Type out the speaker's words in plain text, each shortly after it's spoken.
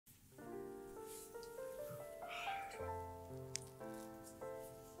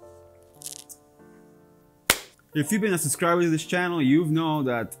If you've been a subscriber to this channel, you know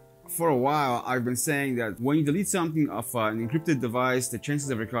that for a while I've been saying that when you delete something off an encrypted device, the chances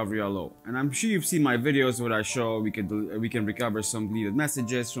of recovery are low. And I'm sure you've seen my videos where I show we can recover some deleted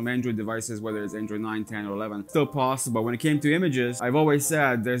messages from Android devices, whether it's Android 9, 10, or 11. Still possible. When it came to images, I've always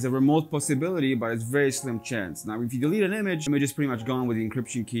said there's a remote possibility, but it's very slim chance. Now, if you delete an image, the image is pretty much gone with the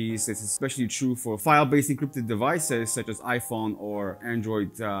encryption keys. It's especially true for file-based encrypted devices such as iPhone or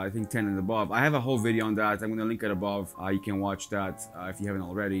Android, I think 10 and above. I have a whole video on that. I'm going to link it above. You can watch that if you haven't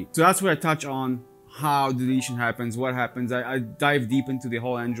already. So that's where I touch on how deletion happens, what happens. I dive deep into the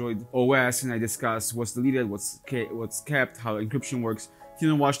whole Android OS and I discuss what's deleted, what's kept, how encryption works. If you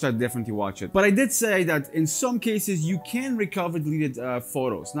don't watch that, definitely watch it. But I did say that in some cases you can recover deleted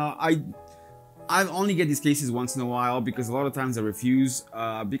photos. Now I only get these cases once in a while because a lot of times I refuse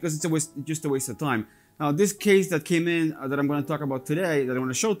because it's just a waste of time. Now this case that came in that I'm going to talk about today, that I want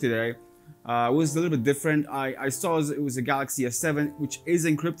to show today, was a little bit different. I saw it was a Galaxy S7, which is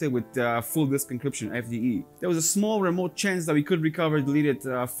encrypted with full disk encryption, FDE. There was a small remote chance that we could recover deleted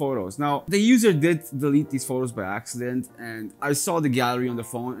photos. Now, the user did delete these photos by accident, and I saw the gallery on the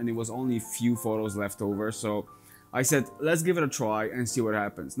phone, and it was only a few photos left over. So I said, let's give it a try and see what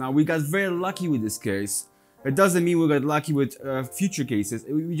happens. Now, we got very lucky with this case. It doesn't mean we got lucky with future cases.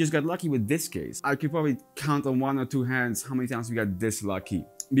 We just got lucky with this case. I could probably count on one or two hands how many times we got this lucky.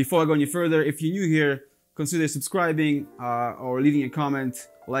 Before I go any further, if you're new here, consider subscribing or leaving a comment,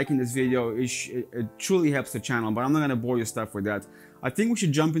 liking this video. It truly helps the channel, but I'm not going to bore your stuff with that. I think we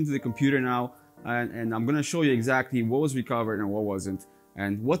should jump into the computer now, and I'm going to show you exactly what was recovered and what wasn't,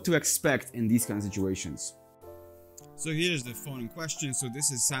 and what to expect in these kind of situations. So here's the phone in question. So this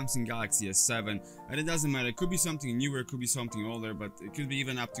is Samsung Galaxy S7, and it doesn't matter. It could be something newer, it could be something older, but it could be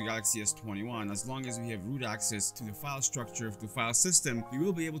even up to Galaxy S21. As long as we have root access to the file structure of the file system, we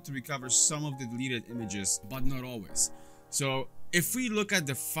will be able to recover some of the deleted images, but not always. So if we look at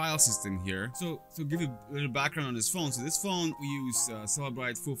the file system here, so to give you a little background on this phone, so this phone we use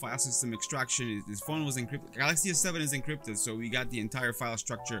Celebrite full file system extraction. This phone was encrypted. Galaxy S7 is encrypted, so we got the entire file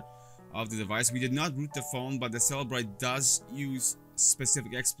structure of the device. We did not root the phone, but the Celebrite does use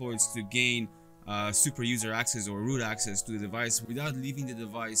specific exploits to gain super user access or root access to the device without leaving the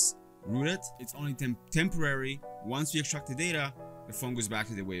device rooted. It's only temporary. Once we extract the data, the phone goes back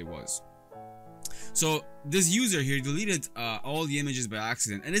to the way it was. So this user here deleted all the images by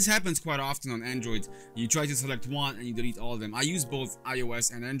accident, and this happens quite often on Android. You try to select one and you delete all of them. I use both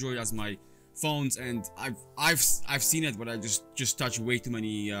iOS and Android as my phones, and I've seen it, but I just touch way too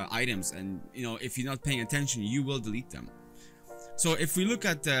many items, and you know, if you're not paying attention, you will delete them. So if we look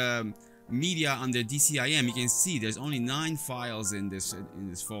at media under DCIM, you can see there's only 9 files in this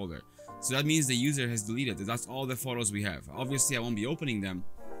folder. So that means the user has deleted it. That's all the photos we have. Obviously, I won't be opening them,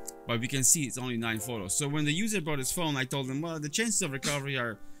 but we can see it's only 9 photos. So when the user brought his phone, I told him, well, the chances of recovery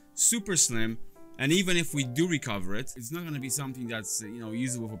are super slim. And even if we do recover it, it's not going to be something that's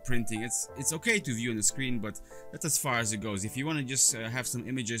usable for printing. It's okay to view on the screen, but that's as far as it goes. If you want to just have some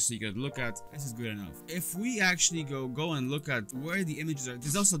images so you can look at, this is good enough. If we actually go and look at where the images are,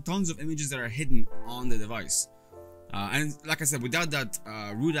 there's also tons of images that are hidden on the device. And like I said, without that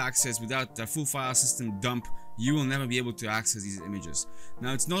root access, without the full file system dump, you will never be able to access these images.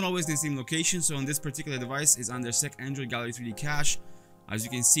 Now, it's not always in the same location. So on this particular device, it's under Sec Android Gallery 3D Cache. As you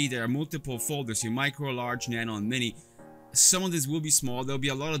can see, there are multiple folders here: micro, large, nano, and mini. Some of these will be small. There'll be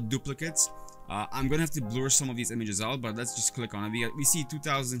a lot of duplicates. I'm gonna have to blur some of these images out, but let's just click on it. We see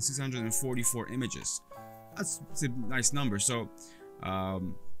 2,644 images. That's a nice number. So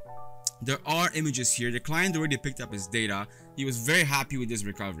there are images here. The client already picked up his data. He was very happy with this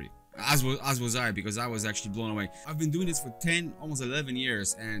recovery, as was I, because I was actually blown away. I've been doing this for 10, almost 11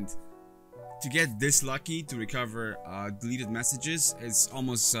 years, and to get this lucky to recover deleted messages is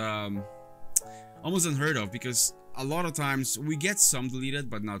almost unheard of, because a lot of times we get some deleted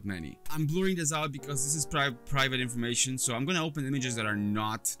but not many. I'm blurring this out because this is private information, so I'm gonna open images that are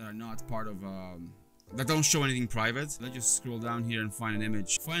not part of that don't show anything private. Let's just scroll down here and find an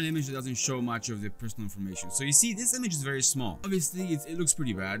image. Find an image that doesn't show much of the personal information. So you see, this image is very small. Obviously it looks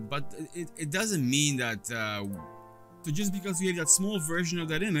pretty bad, but it doesn't mean that so just because we have that small version of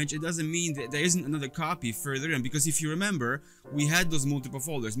that image, it doesn't mean that there isn't another copy further in, because if you remember, we had those multiple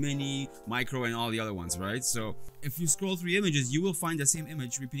folders, mini, micro, and all the other ones, right? So if you scroll through images, you will find the same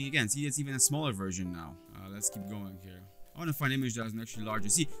image repeating again. See, it's even a smaller version now. Let's keep going here. I want to find an image that is actually larger.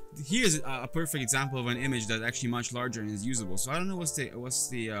 See, here's a perfect example of an image that's actually much larger and is usable. So I don't know what's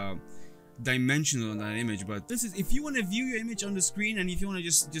the dimension on that image, but this is, if you want to view your image on the screen and if you want to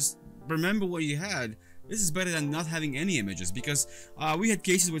just remember what you had, This is better than not having any images, because we had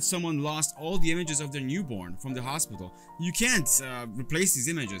cases where someone lost all the images of their newborn from the hospital. You can't replace these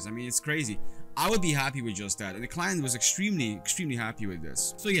images. I mean, it's crazy. I would be happy with just that, and the client was extremely happy with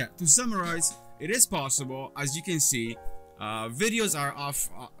this. So yeah, to summarize, it is possible. As you can see, videos are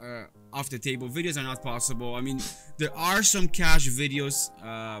off the table. Videos are not possible. I mean, there are some cache videos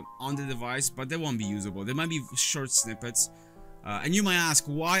on the device, but they won't be usable. There might be short snippets. And you might ask,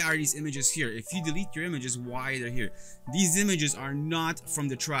 why are these images here? If you delete your images, why they're here? These images are not from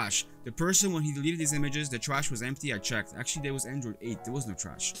the trash. The person, when he deleted these images, the trash was empty. I checked. Actually, there was Android 8. There was no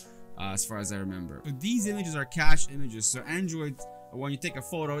trash, as far as I remember. So these images are cached images. So Android, when you take a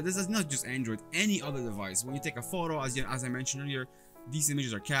photo, this is not just Android, any other device. When you take a photo, as I mentioned earlier, these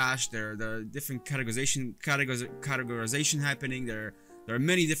images are cached. There are different categorization happening. There are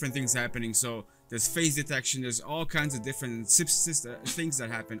many different things happening. So there's face detection. There's all kinds of different things that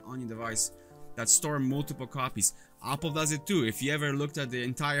happen on your device that store multiple copies. Apple does it too. If you ever looked at the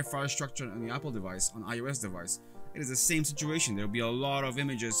entire file structure on the Apple device, on iOS device, it is the same situation. There'll be a lot of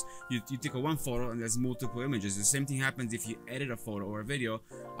images. You take one photo and there's multiple images. The same thing happens if you edit a photo or a video.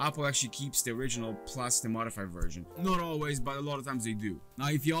 Apple actually keeps the original plus the modified version. Not always, but a lot of times they do. Now,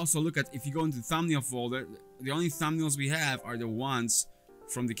 if you also look at, if you go into the thumbnail folder, the only thumbnails we have are the ones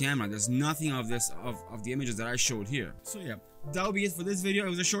from the camera. There's nothing of this of the images that I showed here. So yeah, that'll be it for this video. It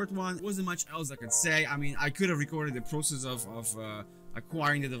was a short one. There wasn't much else I could say. I mean, I could have recorded the process of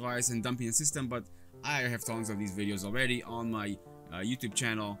acquiring the device and dumping the system, but I have tons of these videos already on my YouTube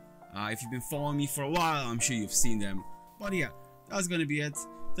channel. If you've been following me for a while, I'm sure you've seen them. But yeah, that's gonna be it.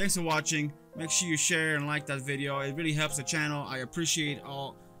 Thanks for watching. Make sure you share and like that video. It really helps the channel. I appreciate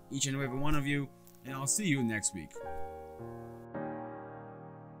each and every one of you, and I'll see you next week.